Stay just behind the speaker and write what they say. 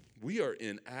We are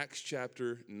in Acts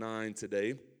chapter 9 today.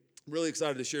 I'm really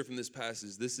excited to share from this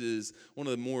passage. This is one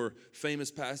of the more famous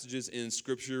passages in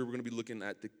Scripture. We're going to be looking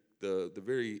at the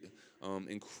very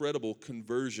incredible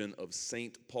conversion of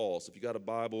St. Paul. So if you got a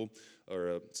Bible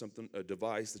or a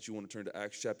device that you want to turn to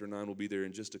Acts chapter 9, we'll be there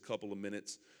in just a couple of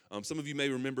minutes. Some of you may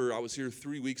remember I was here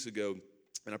 3 weeks ago,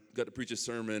 and I got to preach a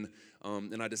sermon,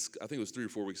 and I think it was 3 or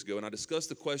 4 weeks ago, and I discussed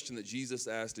the question that Jesus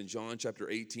asked in John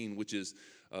chapter 18, which is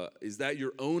that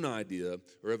your own idea,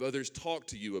 or have others talked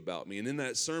to you about me? And in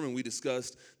that sermon, we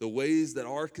discussed the ways that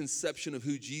our conception of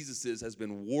who Jesus is has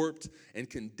been warped and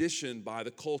conditioned by the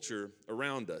culture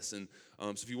around us. And so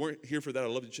if you weren't here for that,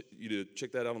 I'd love you to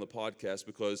check that out on the podcast,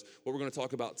 because what we're going to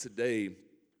talk about today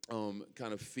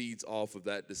kind of feeds off of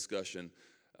that discussion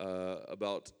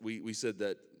about, we said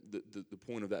that the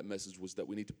point of that message was that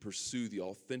we need to pursue the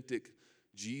authentic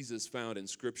Jesus found in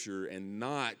Scripture and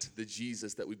not the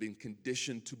Jesus that we've been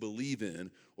conditioned to believe in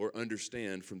or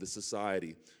understand from the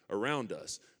society around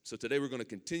us. So today we're going to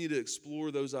continue to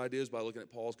explore those ideas by looking at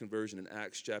Paul's conversion in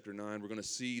Acts chapter 9. We're going to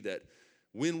see that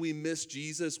when we miss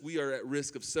Jesus, we are at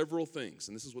risk of several things.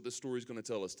 And this is what this story is going to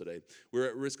tell us today. We're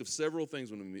at risk of several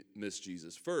things when we miss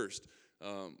Jesus. First,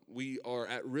 we are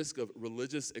at risk of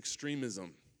religious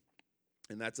extremism.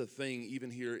 And that's a thing even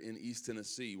here in East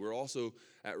Tennessee. We're also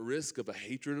at risk of a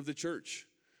hatred of the church.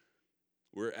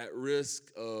 We're at risk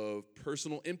of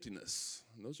personal emptiness.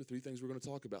 And those are 3 things we're going to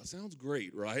talk about. Sounds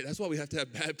great, right? That's why we have to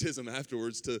have baptism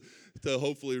afterwards to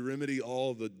hopefully remedy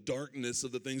all the darkness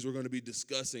of the things we're going to be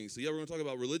discussing. So yeah, we're going to talk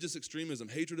about religious extremism,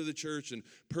 hatred of the church, and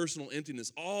personal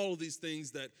emptiness. All of these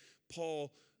things that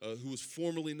Paul, who was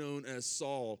formerly known as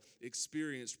Saul,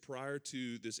 experienced prior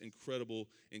to this incredible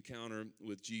encounter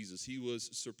with Jesus. He was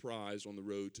surprised on the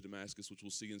road to Damascus, which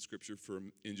we'll see in Scripture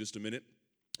in just a minute.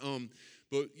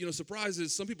 But,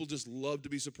 surprises, some people just love to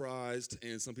be surprised,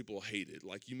 and some people hate it.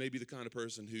 Like, you may be the kind of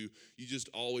person who you just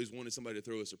always wanted somebody to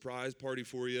throw a surprise party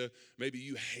for you. Maybe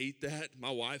you hate that.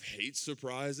 My wife hates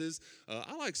surprises.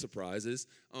 I like surprises,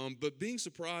 but being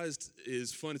surprised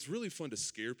is fun. It's really fun to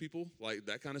scare people. Like,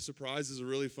 that kind of surprise is a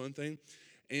really fun thing.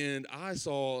 And I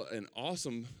saw an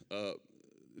awesome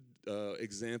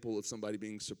example of somebody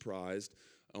being surprised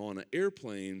on an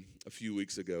airplane a few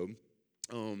weeks ago.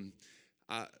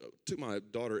 I took my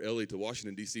daughter Ellie to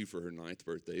Washington, D.C. for her 9th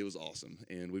birthday. It was awesome,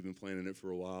 and we've been planning it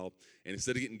for a while. And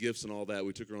instead of getting gifts and all that,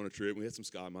 we took her on a trip. We had some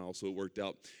Sky Miles, so it worked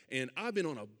out. And I've been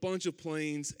on a bunch of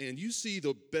planes, and you see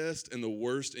the best and the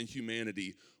worst in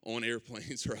humanity on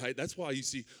airplanes, right? That's why you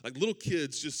see, like, little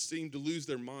kids just seem to lose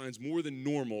their minds more than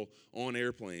normal on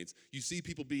airplanes. You see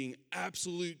people being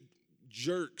absolute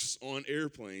jerks on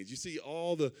airplanes. You see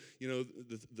all the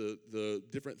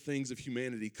different things of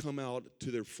humanity come out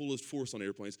to their fullest force on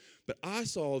airplanes. But I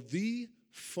saw the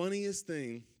funniest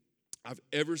thing I've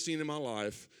ever seen in my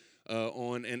life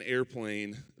on an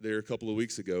airplane there a couple of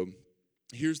weeks ago.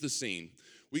 Here's the scene.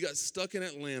 We got stuck in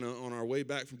Atlanta on our way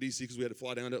back from D.C. because we had to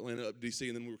fly down to Atlanta, up to D.C.,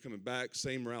 and then we were coming back,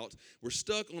 same route. We're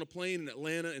stuck on a plane in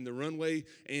Atlanta in the runway,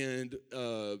 and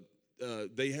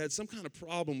they had some kind of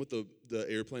problem with the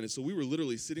airplane, and so we were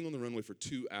literally sitting on the runway for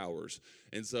 2 hours.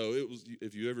 And so it was,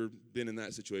 if you've ever been in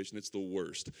that situation, it's the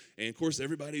worst. And of course,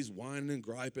 everybody's whining and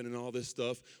griping and all this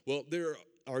stuff. Well, there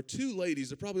are 2 ladies,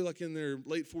 they're probably like in their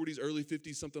late 40s, early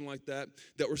 50s, something like that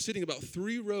were sitting about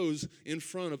 3 rows in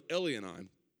front of Ellie and I.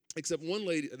 Except one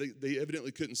lady, they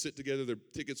evidently couldn't sit together. Their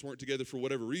tickets weren't together for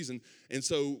whatever reason. And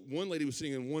so one lady was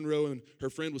sitting in one row, and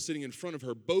her friend was sitting in front of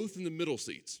her, both in the middle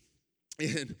seats.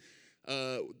 And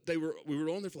we were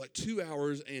on there for like 2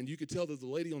 hours, and you could tell that the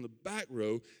lady on the back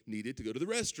row needed to go to the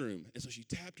restroom. And so she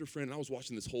tapped her friend, and I was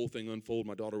watching this whole thing unfold.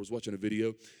 My daughter was watching a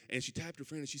video, and she tapped her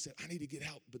friend, and she said, "I need to get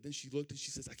out." But then she looked, and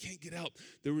she says, "I can't get out."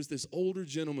 There was this older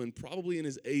gentleman, probably in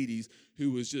his 80s,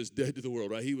 who was just dead to the world,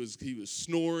 right? He was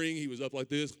snoring. He was up like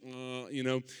this,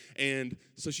 And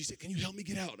so she said, "Can you help me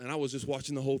get out?" And I was just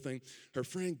watching the whole thing. Her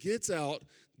friend gets out,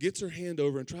 gets her hand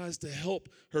over, and tries to help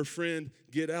her friend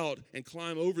get out and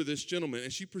climb over this gentleman,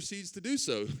 and she proceeds to do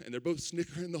so. And they're both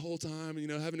snickering the whole time,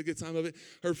 having a good time of it.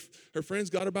 Her friend's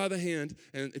got her by the hand,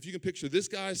 and if you can picture, this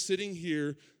guy sitting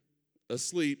here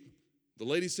asleep, the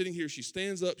lady sitting here, she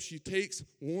stands up, she takes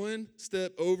one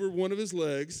step over one of his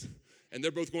legs, and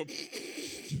they're both going,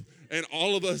 and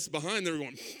all of us behind them are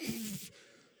going,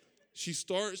 She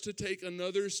starts to take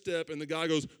another step, and the guy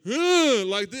goes,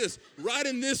 like this, right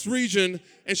in this region,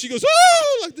 and she goes,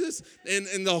 like this,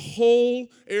 and the whole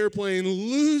airplane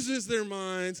loses their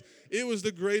minds. It was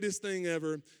the greatest thing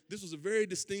ever. This was a very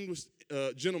distinguished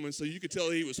gentleman, so you could tell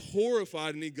he was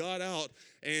horrified, and he got out,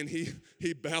 and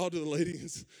he bowed to the lady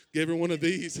and gave her one of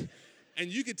these, and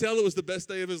you could tell it was the best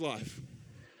day of his life.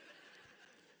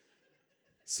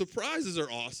 surprises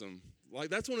are awesome. Like,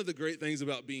 that's one of the great things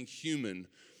about being human,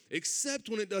 except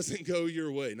when it doesn't go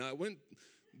your way. Now, it went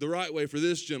the right way for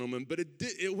this gentleman, but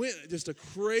it went just a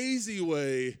crazy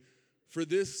way for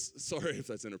this. Sorry if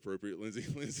that's inappropriate, Lindsay.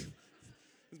 This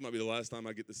might be the last time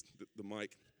I get the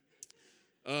mic.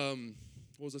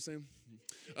 What was I saying?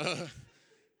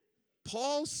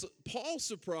 Paul's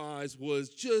surprise was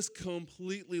just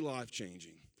completely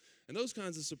life-changing. And those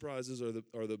kinds of surprises are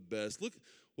the best. Look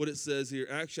what it says here,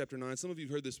 Acts chapter 9. Some of you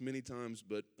have heard this many times,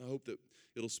 but I hope that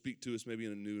it'll speak to us maybe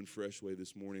in a new and fresh way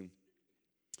this morning.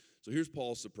 So here's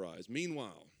Paul's surprise.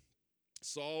 Meanwhile,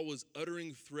 Saul was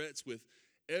uttering threats with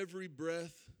every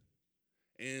breath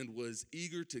and was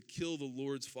eager to kill the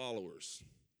Lord's followers.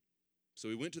 So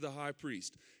he went to the high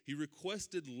priest. He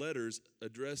requested letters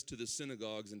addressed to the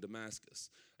synagogues in Damascus,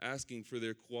 asking for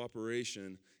their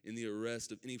cooperation in the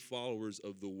arrest of any followers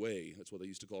of the way. That's what they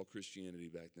used to call Christianity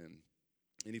back then.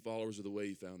 Any followers of the way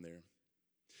he found there.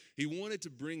 He wanted to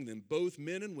bring them, both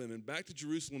men and women, back to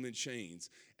Jerusalem in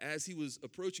chains. As he was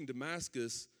approaching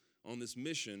Damascus on this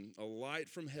mission, a light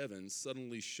from heaven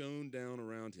suddenly shone down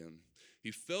around him. He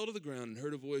fell to the ground and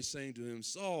heard a voice saying to him,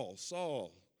 "Saul,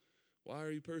 Saul, why are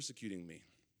you persecuting me?"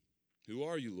 "Who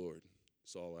are you, Lord?"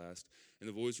 Saul asked. And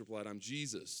the voice replied, "I'm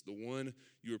Jesus, the one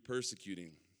you are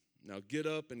persecuting. Now get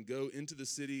up and go into the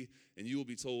city, and you will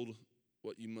be told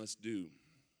what you must do."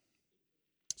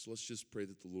 So let's just pray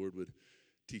that the Lord would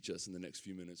teach us in the next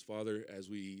few minutes. Father, as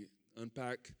we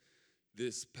unpack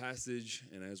this passage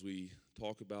and as we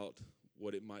talk about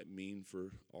what it might mean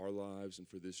for our lives and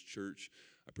for this church,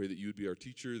 I pray that you would be our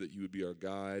teacher, that you would be our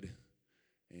guide,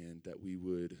 and that we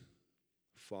would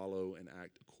follow and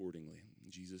act accordingly.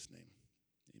 In Jesus' name,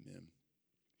 amen.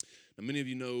 Now, many of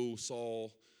you know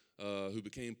Saul, who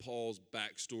became Paul's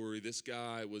backstory. This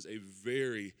guy was a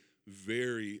very,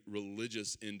 very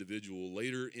religious individual.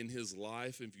 Later in his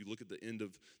life, if you look at the end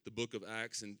of the book of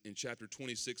Acts in chapter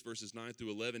 26, verses 9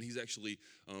 through 11, he's actually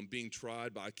being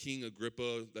tried by King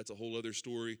Agrippa. That's a whole other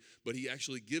story. But he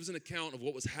actually gives an account of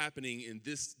what was happening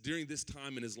during this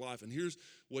time in his life. And here's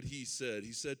what he said.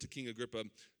 He said to King Agrippa,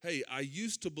 "Hey, I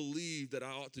used to believe that I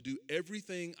ought to do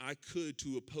everything I could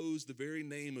to oppose the very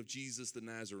name of Jesus the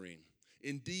Nazarene.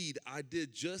 Indeed, I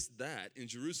did just that in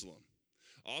Jerusalem.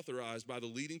 Authorized by the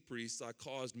leading priests, I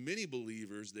caused many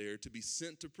believers there to be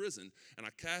sent to prison, and I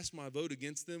cast my vote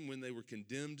against them when they were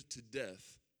condemned to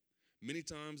death. Many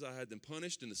times I had them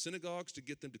punished in the synagogues to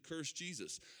get them to curse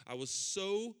Jesus. I was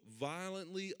so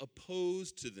violently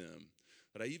opposed to them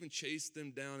that I even chased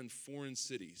them down in foreign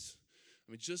cities."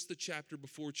 I mean, just the chapter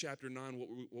before chapter 9,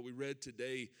 what we read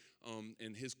today,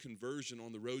 and his conversion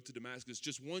on the road to Damascus,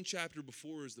 just one chapter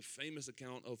before is the famous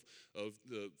account of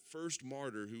the first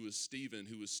martyr, who was Stephen,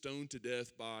 who was stoned to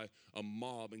death by a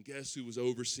mob. And guess who was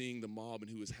overseeing the mob and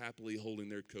who was happily holding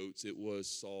their coats? It was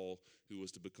Saul, who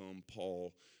was to become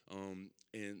Paul.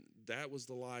 And that was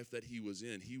the life that he was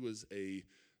in. He was a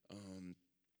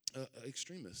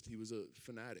extremist. He was a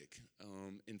fanatic.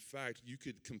 In fact, you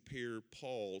could compare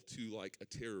Paul to like a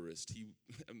terrorist.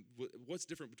 What's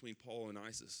different between Paul and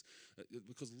ISIS?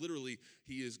 Because literally,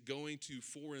 he is going to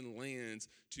foreign lands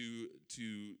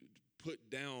to put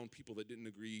down people that didn't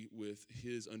agree with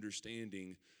his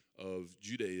understanding of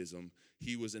Judaism.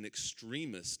 He was an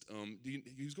extremist.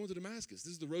 He was going to Damascus.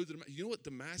 This is the road to Damascus. You know what?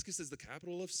 Damascus is the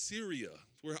capital of Syria,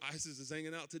 where ISIS is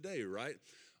hanging out today, right?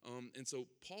 And so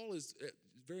Paul is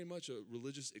very much a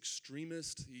religious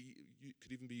extremist. He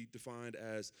could even be defined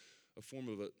as a form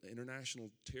of an international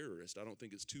terrorist. I don't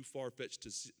think it's too far-fetched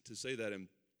to say that. And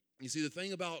you see, the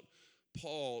thing about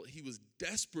Paul, he was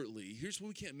desperately, here's what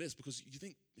we can't miss, because you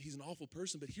think he's an awful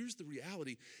person, but here's the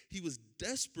reality. He was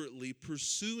desperately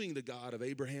pursuing the God of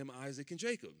Abraham, Isaac, and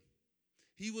Jacob.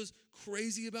 He was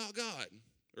crazy about God,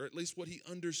 or at least what he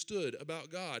understood about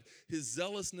God. His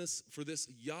zealousness for this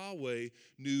Yahweh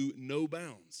knew no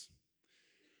bounds.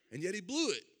 And yet he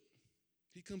blew it.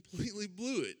 He completely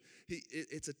blew it.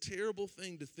 It's a terrible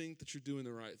thing to think that you're doing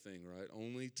the right thing, right?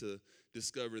 Only to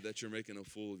discover that you're making a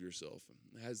fool of yourself.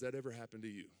 Has that ever happened to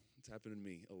you? It's happened to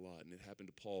me a lot, and it happened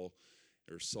to Paul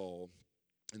or Saul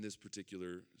in this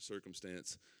particular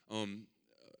circumstance.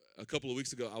 A couple of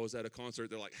weeks ago, I was at a concert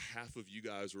that like half of you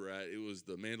guys were at. It was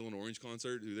the Mandolin Orange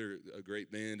concert. They're a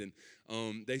great band,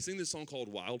 and they sing this song called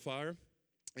Wildfire.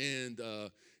 And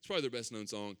it's probably their best known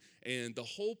song. And the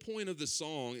whole point of the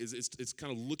song is it's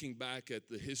kind of looking back at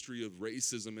the history of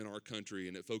racism in our country,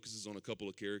 and it focuses on a couple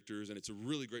of characters, and it's a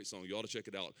really great song. You ought to check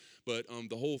it out. But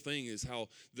the whole thing is how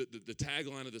the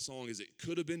tagline of the song is, it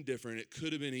could have been different, it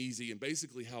could have been easy, and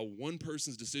basically how one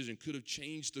person's decision could have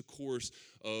changed the course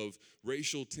of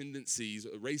racist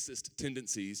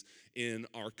tendencies in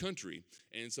our country.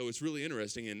 And so it's really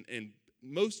interesting, and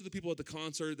most of the people at the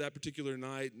concert that particular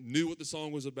night knew what the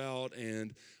song was about,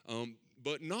 and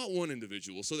but not one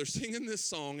individual. So they're singing this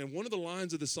song, and one of the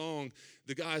lines of the song,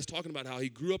 the guy is talking about how he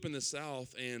grew up in the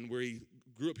South, and where he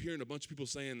grew up hearing a bunch of people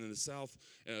saying in the South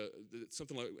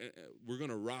something like, "We're going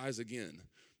to rise again."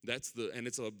 And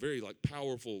it's a very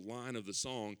powerful line of the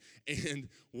song. And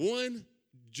one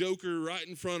joker right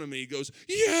in front of me goes,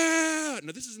 "Yeah!"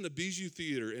 Now, this is in the Bijou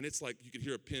Theater, and it's like you could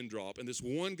hear a pin drop. And this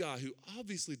one guy who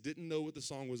obviously didn't know what the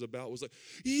song was about was like,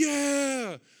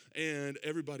 "Yeah!" And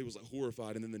everybody was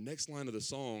horrified. And then the next line of the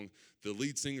song, the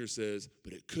lead singer says,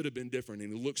 "But it could have been different."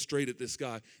 And he looked straight at this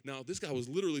guy. Now, this guy was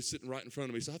literally sitting right in front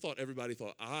of me, so I thought everybody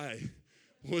thought I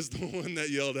was the one that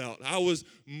yelled out. I was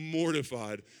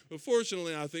mortified. But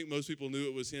fortunately, I think most people knew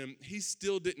it was him. He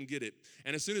still didn't get it.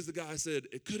 And as soon as the guy said,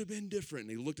 "It could have been different,"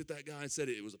 and he looked at that guy and said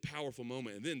it was a powerful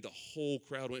moment. And then the whole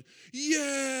crowd went,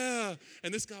 "Yeah!"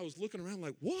 And this guy was looking around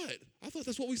like, "What? I thought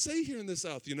that's what we say here in the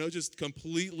South," just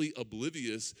completely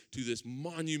oblivious to this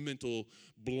monumental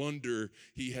blunder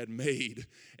he had made.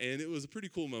 And it was a pretty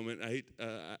cool moment, I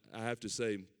have to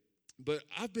say. But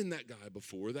I've been that guy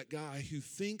before, that guy who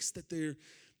thinks that they're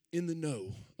in the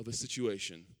know of a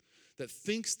situation, that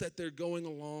thinks that they're going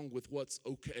along with what's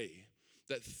okay,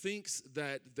 that thinks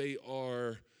that they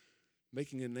are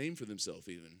making a name for themselves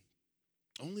even,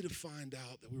 only to find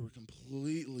out that we were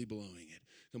completely blowing it,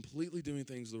 completely doing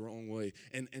things the wrong way.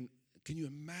 And can you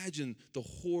imagine the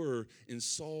horror in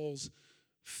Saul's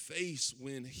face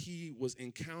when he was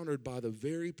encountered by the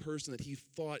very person that he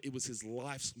thought it was his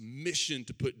life's mission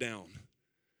to put down?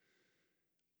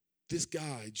 This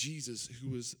guy, Jesus,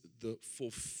 who was the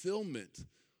fulfillment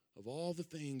of all the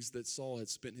things that Saul had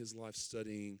spent his life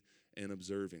studying and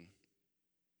observing.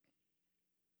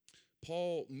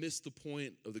 Paul missed the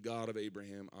point of the God of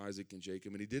Abraham, Isaac, and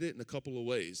Jacob, and he did it in a couple of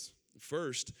ways.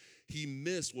 First, he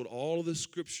missed what all of the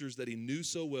scriptures that he knew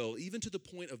so well, even to the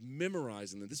point of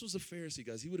memorizing them. This was a Pharisee,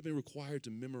 guys. He would have been required to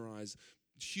memorize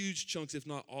huge chunks, if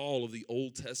not all, of the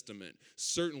Old Testament,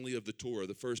 certainly of the Torah,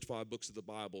 the first 5 books of the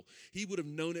Bible. He would have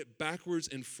known it backwards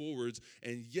and forwards,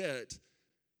 and yet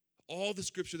all the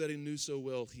scripture that he knew so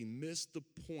well, he missed the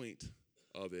point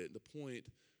of it. The point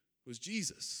was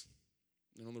Jesus.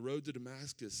 And on the road to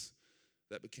Damascus,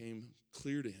 that became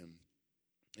clear to him.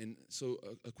 And so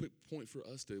a quick point for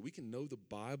us today. We can know the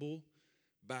Bible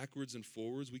backwards and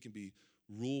forwards. We can be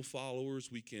rule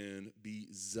followers. We can be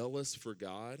zealous for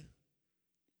God.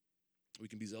 We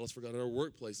can be zealous for God at our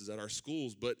workplaces, at our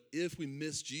schools. But if we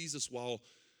miss Jesus while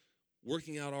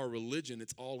working out our religion,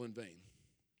 it's all in vain.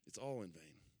 It's all in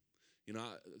vain.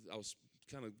 I was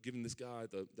kind of giving this guy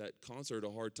that concert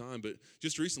a hard time, but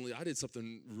just recently I did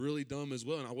something really dumb as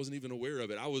well, and I wasn't even aware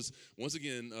of it. I was, once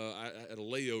again, I had a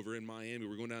layover in Miami.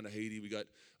 We're going down to Haiti. We got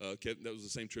Kevin, that was the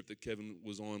same trip that Kevin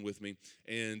was on with me,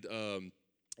 and I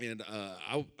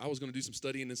was going to do some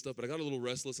studying and stuff, but I got a little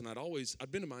restless, and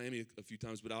I'd been to Miami a few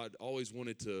times, but I'd always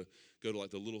wanted to go to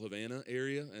the Little Havana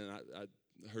area, and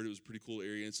I heard it was a pretty cool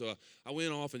area, and so I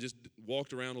went off and just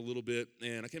walked around a little bit,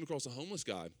 and I came across a homeless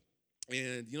guy.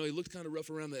 And, he looked kind of rough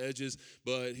around the edges,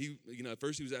 but he, at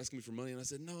first he was asking me for money, and I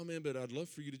said, "No, man, but I'd love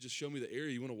for you to just show me the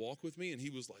area. You want to walk with me?" And he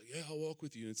was like, "Yeah, I'll walk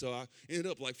with you." And so I ended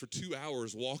up for 2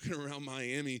 hours walking around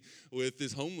Miami with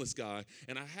this homeless guy,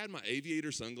 and I had my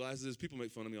aviator sunglasses. People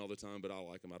make fun of me all the time, but I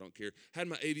like them. I don't care. Had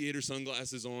my aviator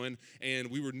sunglasses on, and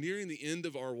we were nearing the end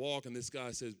of our walk, and this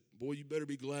guy says, "Boy, you better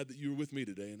be glad that you were with me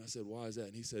today." And I said, "Why is that?"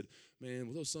 And he said, "Man,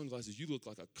 with those sunglasses, you look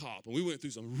like a cop. And we went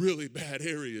through some really bad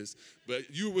areas,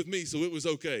 but you were with me, so it was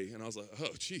okay." And I was like,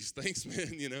 "Oh, geez, thanks,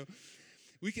 man."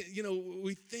 We can,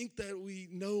 we think that we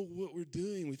know what we're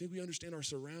doing. We think we understand our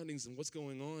surroundings and what's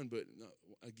going on. But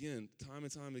again, time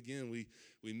and time again, we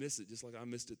miss it, just like I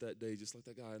missed it that day, just like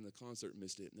that guy in the concert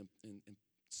missed it. And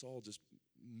Saul just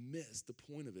missed the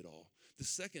point of it all. The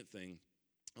second thing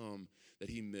that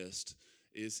he missed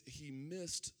is he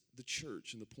missed the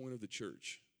church and the point of the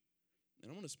church.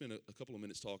 And I want to spend a couple of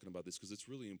minutes talking about this because it's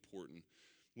really important.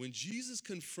 When Jesus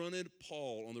confronted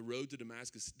Paul on the road to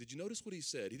Damascus, did you notice what he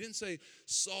said? He didn't say,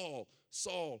 "Saul,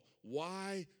 Saul,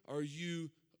 why are you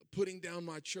putting down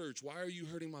my church? Why are you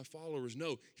hurting my followers?"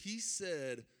 No, he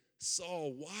said,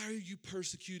 "Saul, why are you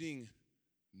persecuting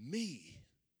me?"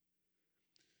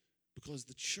 Because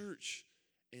the church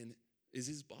and is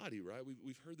his body, right?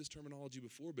 We've heard this terminology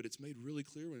before, but it's made really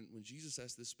clear when Jesus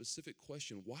asked this specific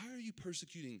question, why are you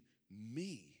persecuting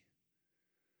me?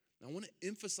 Now, I want to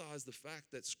emphasize the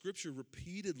fact that Scripture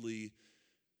repeatedly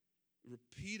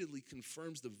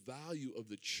confirms the value of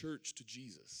the church to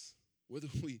Jesus. Whether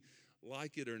we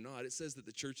like it or not, it says that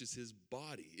the church is his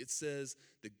body. It says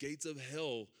the gates of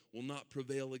hell will not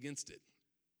prevail against it.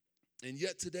 And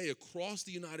yet today, across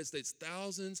the United States,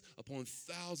 thousands upon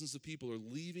thousands of people are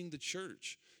leaving the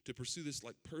church to pursue this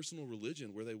like personal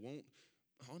religion where they won't,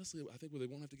 honestly, I think where they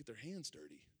won't have to get their hands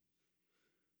dirty.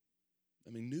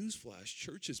 I mean, newsflash,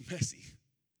 church is messy.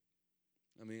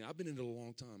 I mean, I've been in it a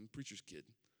long time. I'm a preacher's kid.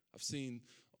 I've seen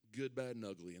good, bad, and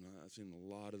ugly, and I've seen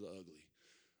a lot of the ugly.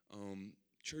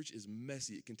 Church is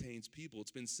messy. It contains people.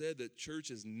 It's been said that church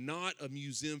is not a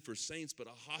museum for saints, but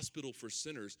a hospital for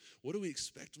sinners. What do we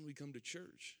expect when we come to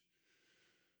church?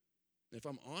 If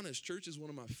I'm honest, church is one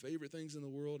of my favorite things in the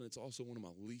world, and it's also one of my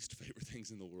least favorite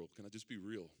things in the world. Can I just be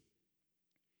real?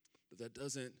 But that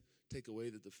doesn't take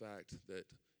away the fact that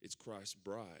it's Christ's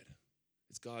bride.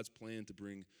 It's God's plan to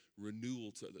bring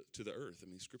renewal to the earth. I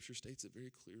mean, Scripture states it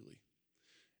very clearly.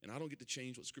 And I don't get to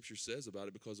change what Scripture says about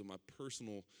it because of my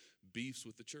personal beefs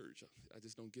with the church. I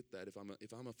just don't get that.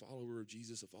 If I'm a follower of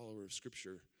Jesus, a follower of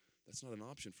Scripture, that's not an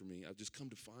option for me. I've just come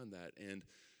to find that. And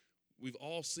we've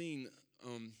all seen, I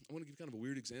want to give kind of a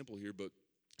weird example here, but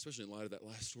especially in light of that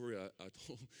last story I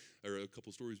told, or a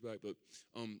couple stories back. But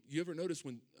you ever notice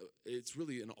when it's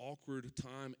really an awkward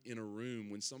time in a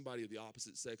room when somebody of the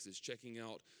opposite sex is checking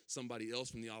out somebody else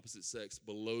from the opposite sex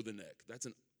below the neck? That's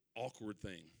an awkward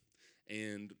thing.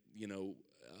 And,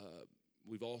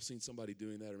 we've all seen somebody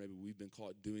doing that, or maybe we've been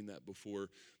caught doing that before.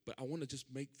 But I want to just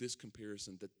make this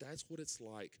comparison that that's what it's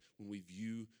like when we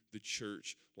view the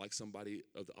church like somebody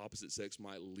of the opposite sex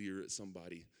might leer at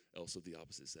somebody else of the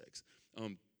opposite sex.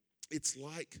 It's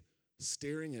like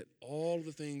staring at all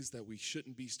the things that we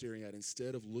shouldn't be staring at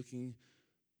instead of looking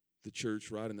the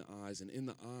church right in the eyes. And in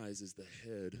the eyes is the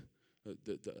head.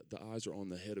 The eyes are on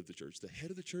the head of the church. The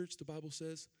head of the church, the Bible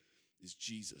says, is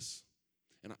Jesus.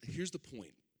 And here's the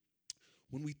point.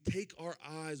 When we take our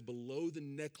eyes below the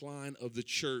neckline of the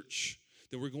church,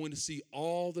 then we're going to see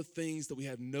all the things that we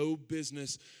have no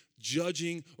business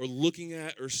judging or looking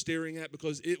at or staring at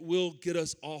because it will get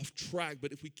us off track.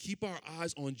 But if we keep our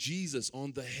eyes on Jesus,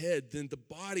 on the head, then the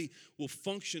body will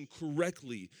function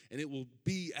correctly and it will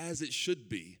be as it should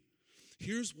be.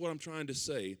 Here's what I'm trying to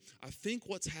say. I think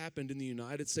what's happened in the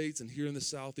United States and here in the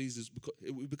Southeast is because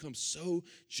we've become so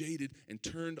jaded and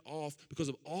turned off because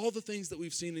of all the things that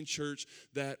we've seen in church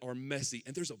that are messy.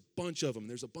 And there's a bunch of them.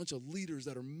 There's a bunch of leaders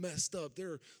that are messed up.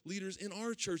 There are leaders in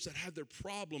our church that have their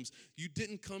problems. You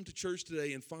didn't come to church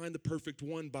today and find the perfect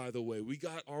one, by the way. We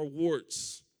got our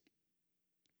warts.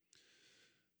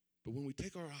 But when we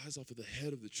take our eyes off of the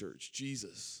head of the church,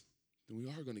 Jesus, then we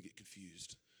are going to get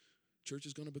confused. Church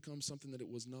is going to become something that it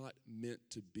was not meant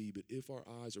to be. But if our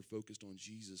eyes are focused on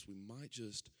Jesus, we might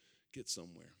just get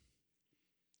somewhere.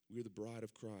 We're the bride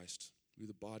of Christ. We're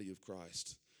the body of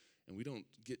Christ. And we don't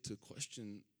get to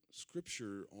question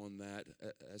Scripture on that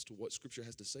as to what Scripture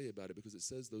has to say about it because it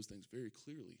says those things very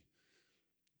clearly.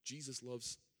 Jesus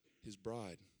loves his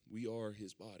bride. We are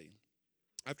his body.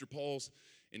 After Paul's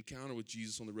encounter with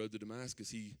Jesus on the road to Damascus,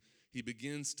 he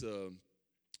begins to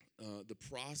the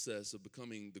process of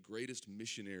becoming the greatest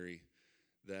missionary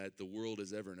that the world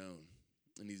has ever known.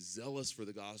 And he's zealous for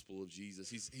the gospel of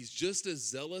Jesus. He's just as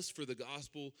zealous for the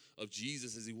gospel of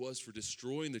Jesus as he was for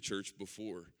destroying the church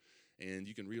before. And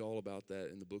you can read all about that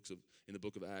in the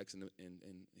book of Acts and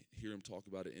hear him talk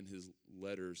about it in his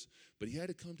letters. But he had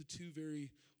to come to two very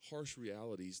harsh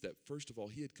realities that, first of all,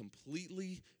 he had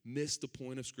completely missed the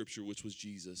point of Scripture, which was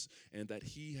Jesus, and that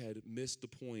he had missed the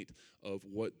point of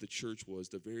what the church was.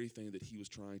 The very thing that he was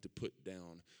trying to put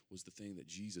down was the thing that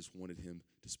Jesus wanted him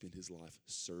to spend his life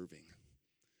serving,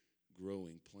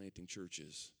 growing, planting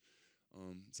churches.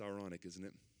 It's ironic, isn't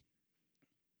it?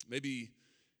 Maybe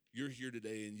you're here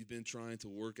today and you've been trying to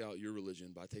work out your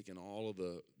religion by taking all of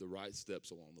the right steps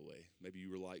along the way. Maybe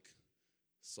you were like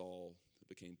Saul that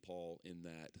became Paul in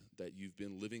that you've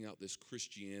been living out this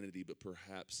Christianity but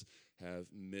perhaps have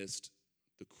missed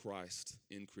the Christ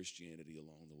in Christianity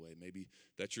along the way. Maybe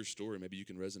that's your story. Maybe you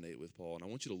can resonate with Paul. And I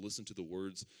want you to listen to the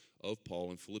words of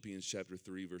Paul in Philippians chapter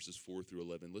 3, verses 4 through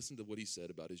 11. Listen to what he said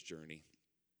about his journey.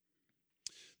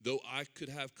 Though I could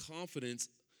have confidence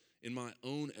in my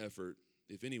own effort,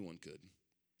 if anyone could.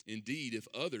 Indeed, if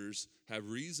others have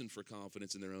reason for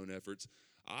confidence in their own efforts,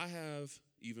 I have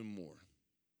even more.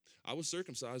 I was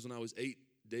circumcised when I was 8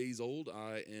 days old,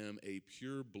 I am a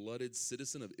pure-blooded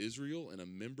citizen of Israel and a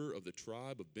member of the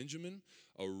tribe of Benjamin,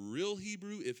 a real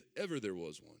Hebrew if ever there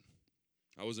was one.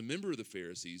 I was a member of the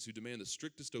Pharisees who demand the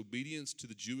strictest obedience to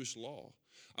the Jewish law.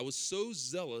 I was so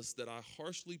zealous that I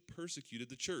harshly persecuted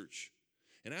the church.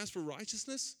 And as for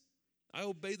righteousness, I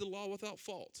obeyed the law without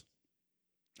fault.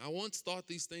 I once thought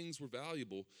these things were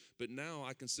valuable, but now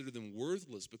I consider them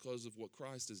worthless because of what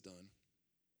Christ has done.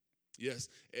 Yes,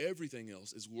 everything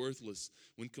else is worthless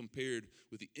when compared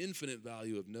with the infinite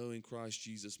value of knowing Christ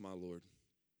Jesus my Lord.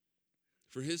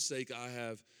 For his sake, I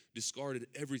have discarded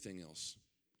everything else,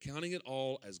 counting it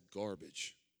all as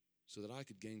garbage, so that I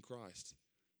could gain Christ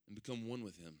and become one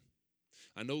with him.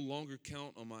 I no longer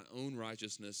count on my own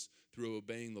righteousness through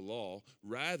obeying the law.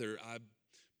 Rather, I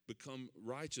become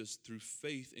righteous through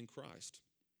faith in Christ.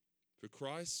 For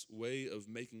Christ's way of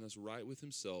making us right with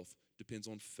himself depends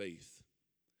on faith.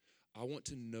 I want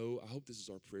to know, I hope this is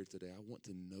our prayer today, I want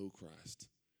to know Christ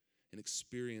and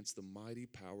experience the mighty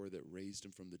power that raised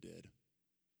him from the dead.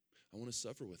 I want to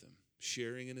suffer with him,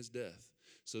 sharing in his death,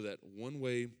 so that one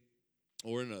way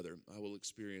or another, I will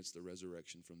experience the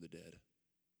resurrection from the dead.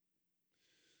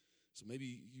 So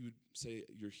maybe you would say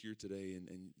you're here today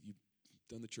and you've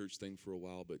done the church thing for a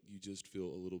while, but you just feel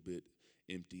a little bit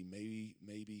empty.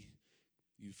 Maybe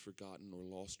you've forgotten or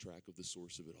lost track of the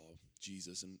source of it all,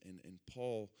 Jesus. And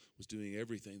Paul was doing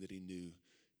everything that he knew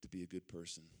to be a good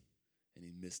person, and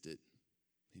he missed it.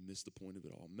 He missed the point of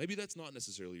it all. Maybe that's not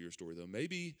necessarily your story, though.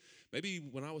 Maybe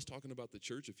when I was talking about the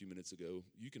church a few minutes ago,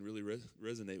 you can really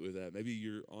resonate with that. Maybe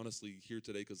you're honestly here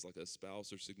today because like a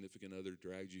spouse or significant other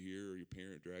dragged you here, or your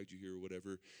parent dragged you here, or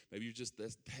whatever. Maybe you're just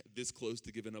this close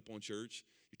to giving up on church.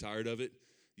 You're tired of it.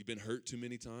 You've been hurt too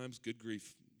many times. Good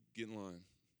grief. Get in line.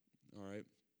 All right?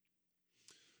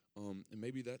 And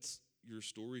maybe that's your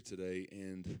story today,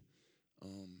 and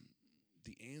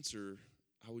the answer,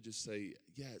 I would just say,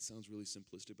 yeah, it sounds really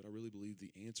simplistic, but I really believe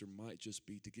the answer might just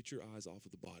be to get your eyes off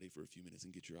of the body for a few minutes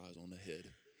and get your eyes on the head.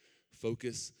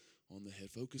 Focus on the head.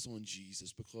 Focus on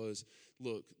Jesus, because,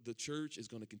 look, the church is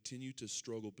going to continue to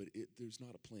struggle, but there's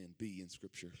not a plan B in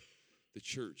Scripture. The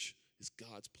church is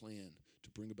God's plan to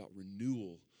bring about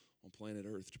renewal on planet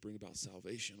Earth, to bring about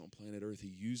salvation on planet Earth. He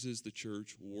uses the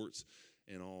church, warts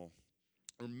and all.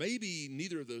 Or maybe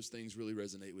neither of those things really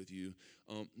resonate with you.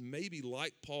 Maybe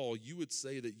like Paul, you would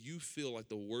say that you feel like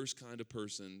the worst kind of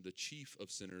person, the chief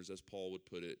of sinners, as Paul would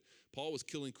put it. Paul was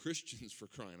killing Christians, for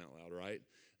crying out loud, right?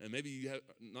 And maybe you have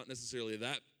not necessarily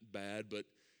that bad, but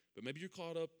maybe you're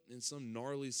caught up in some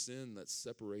gnarly sin that's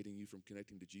separating you from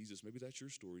connecting to Jesus. Maybe that's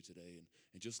your story today.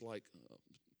 And just like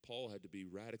Paul had to be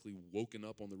radically woken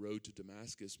up on the road to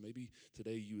Damascus, maybe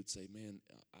today you would say, man,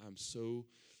 I'm so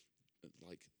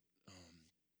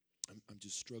I'm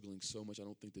just struggling so much. I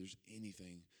don't think there's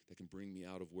anything that can bring me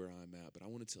out of where I'm at. But I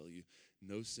want to tell you,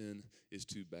 no sin is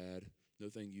too bad. No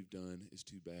thing you've done is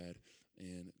too bad.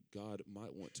 And God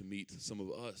might want to meet some of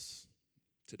us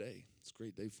today. It's a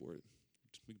great day for it.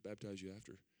 We can baptize you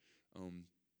after.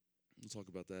 We'll talk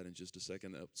about that in just a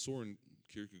second. Soren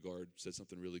Kierkegaard said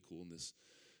something really cool in this,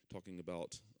 talking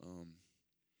about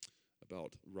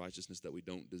righteousness that we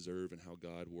don't deserve and how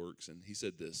God works. And he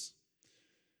said this: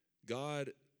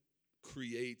 God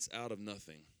creates out of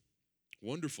nothing.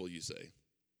 Wonderful, you say.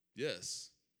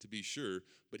 Yes, to be sure,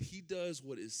 but he does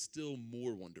what is still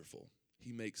more wonderful.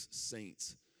 He makes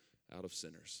saints out of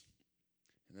sinners.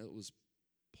 And that was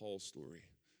Paul's story.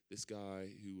 This guy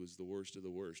who was the worst of the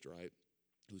worst, right?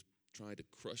 Who was trying to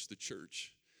crush the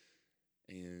church.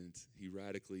 And he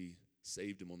radically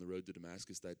saved him on the road to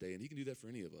Damascus that day. And he can do that for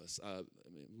any of us.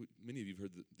 Many of you have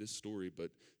heard this story,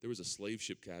 but there was a slave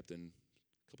ship captain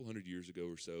a couple hundred years ago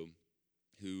or so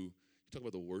who, talk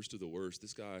about the worst of the worst.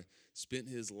 This guy spent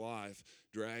his life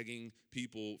dragging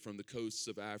people from the coasts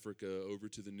of Africa over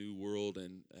to the New World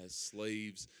and as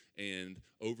slaves, and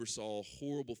oversaw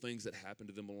horrible things that happened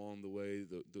to them along the way,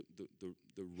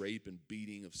 the rape and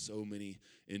beating of so many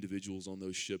individuals on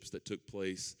those ships that took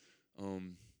place.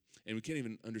 And we can't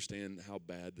even understand how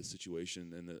bad the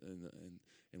situation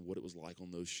and what it was like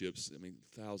on those ships. I mean,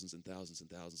 thousands and thousands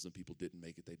and thousands of people didn't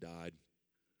make it. They died.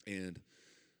 And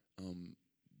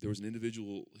there was an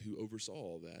individual who oversaw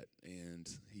all that, and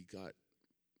he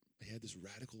had this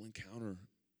radical encounter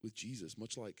with Jesus,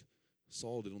 much like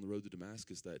Saul did on the road to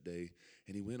Damascus that day.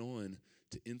 And he went on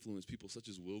to influence people such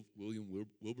as William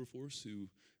Wilberforce, who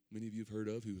many of you have heard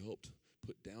of, who helped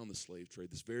put down the slave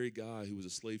trade. This very guy who was a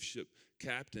slave ship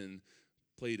captain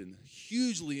played a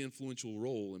hugely influential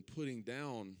role in putting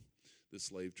down the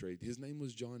slave trade. His name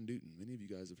was John Newton. Many of you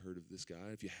guys have heard of this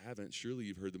guy. If you haven't, surely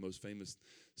you've heard the most famous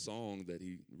song that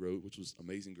he wrote, which was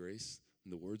Amazing Grace.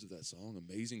 And the words of that song,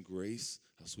 Amazing Grace,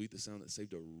 how sweet the sound that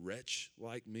saved a wretch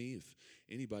like me. If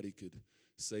anybody could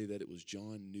say that, it was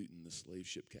John Newton, the slave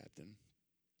ship captain.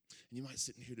 And you might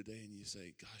sit in here today and you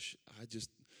say, gosh,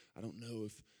 I don't know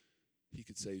if he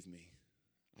could save me.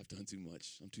 I've done too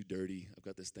much. I'm too dirty. I've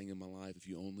got this thing in my life. If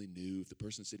you only knew, if the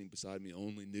person sitting beside me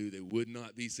only knew, they would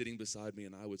not be sitting beside me.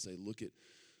 And I would say, look at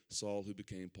Saul who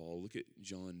became Paul. Look at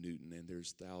John Newton. And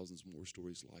there's thousands more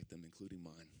stories like them, including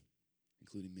mine,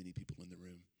 including many people in the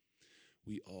room.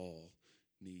 We all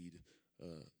need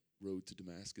a road to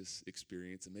Damascus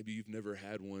experience. And maybe you've never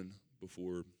had one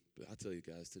before, but I'll tell you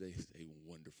guys, today is a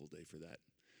wonderful day for that.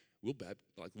 We'll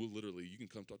literally, you can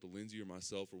come talk to Lindsay or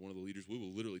myself or one of the leaders. We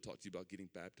will literally talk to you about getting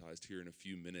baptized here in a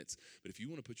few minutes. But if you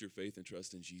want to put your faith and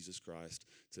trust in Jesus Christ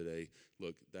today,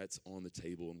 look, that's on the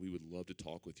table, and we would love to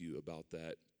talk with you about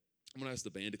that. I'm going to ask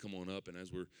the band to come on up, and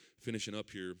as we're finishing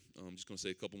up here, I'm just going to say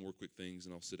a couple more quick things,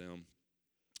 and I'll sit down.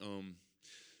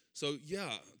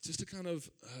 Just to kind of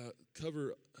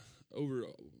cover over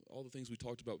all the things we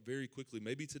talked about very quickly.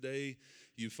 Maybe today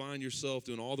you find yourself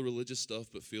doing all the religious stuff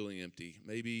but feeling empty.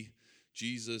 Maybe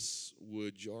Jesus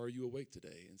would jar you awake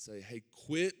today and say, hey,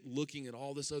 quit looking at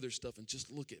all this other stuff and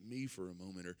just look at me for a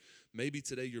moment. Or maybe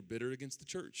today you're bitter against the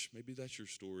church. Maybe that's your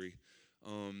story.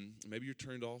 Maybe you're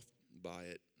turned off by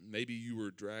it. Maybe you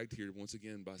were dragged here once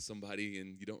again by somebody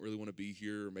and you don't really want to be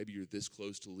here. Or maybe you're this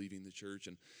close to leaving the church.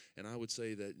 And I would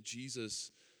say that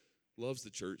Jesus loves the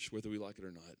church, whether we like it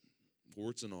or not,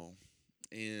 warts and all.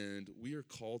 And we are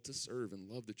called to serve and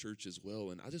love the church as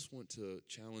well. And I just want to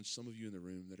challenge some of you in the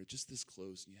room that are just this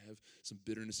close and you have some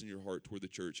bitterness in your heart toward the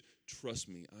church. Trust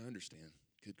me, I understand.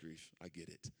 Good grief, I get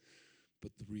it.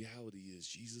 But the reality is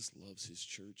Jesus loves his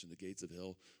church, and the gates of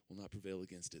hell will not prevail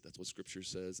against it. That's what Scripture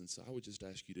says. And so I would just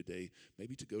ask you today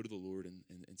maybe to go to the Lord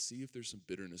and see if there's some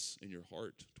bitterness in your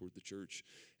heart toward the church,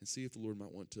 and see if the Lord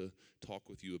might want to talk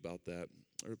with you about that.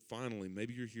 Or finally,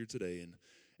 maybe you're here today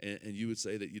and you would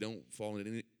say that you don't fall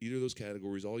in either of those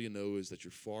categories. All you know is that you're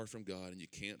far from God and you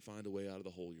can't find a way out of the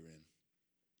hole you're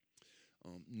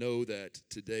in. Know that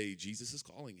today Jesus is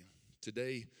calling you.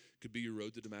 Today could be your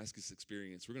road to Damascus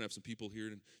experience. We're going to have some people here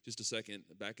in just a second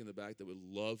back in the back that would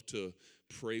love to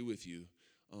pray with you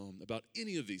about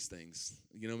any of these things.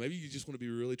 You know, maybe you just want to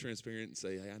be really transparent and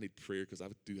say, hey, I need prayer because I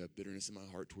do have bitterness in my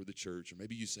heart toward the church. Or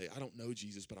maybe you say, I don't know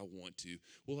Jesus, but I want to.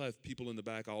 We'll have people in the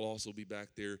back. I'll also be back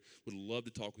there. Would love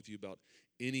to talk with you about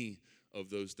any of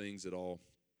those things at all.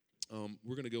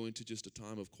 We're going to go into just a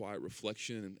time of quiet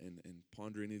reflection and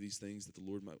ponder any of these things that the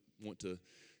Lord might want to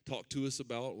talk to us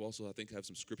about. We'll also, I think, have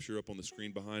some scripture up on the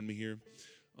screen behind me here.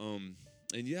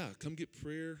 Come get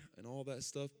prayer and all that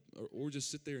stuff, or just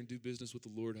sit there and do business with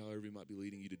the Lord, however he might be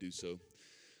leading you to do so.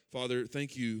 Father,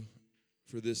 thank you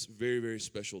for this very, very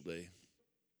special day,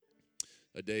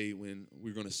 a day when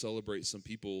we're going to celebrate some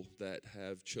people that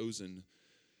have chosen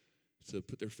to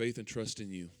put their faith and trust in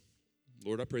you.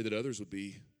 Lord, I pray that others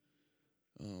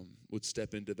would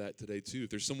step into that today too. If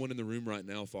there's someone in the room right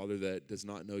now, Father, that does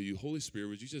not know you, Holy Spirit,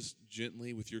 would you just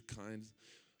gently, with your kind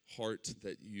heart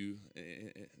that you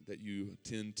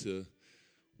tend to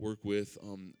work with,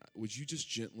 would you just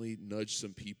gently nudge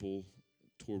some people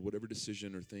toward whatever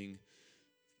decision or thing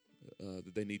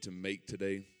that they need to make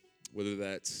today, whether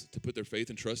that's to put their faith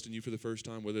and trust in you for the first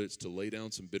time, whether it's to lay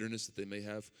down some bitterness that they may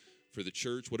have for the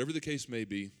church, whatever the case may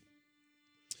be.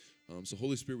 So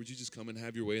Holy Spirit, would you just come and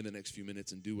have your way in the next few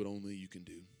minutes and do what only you can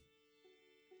do.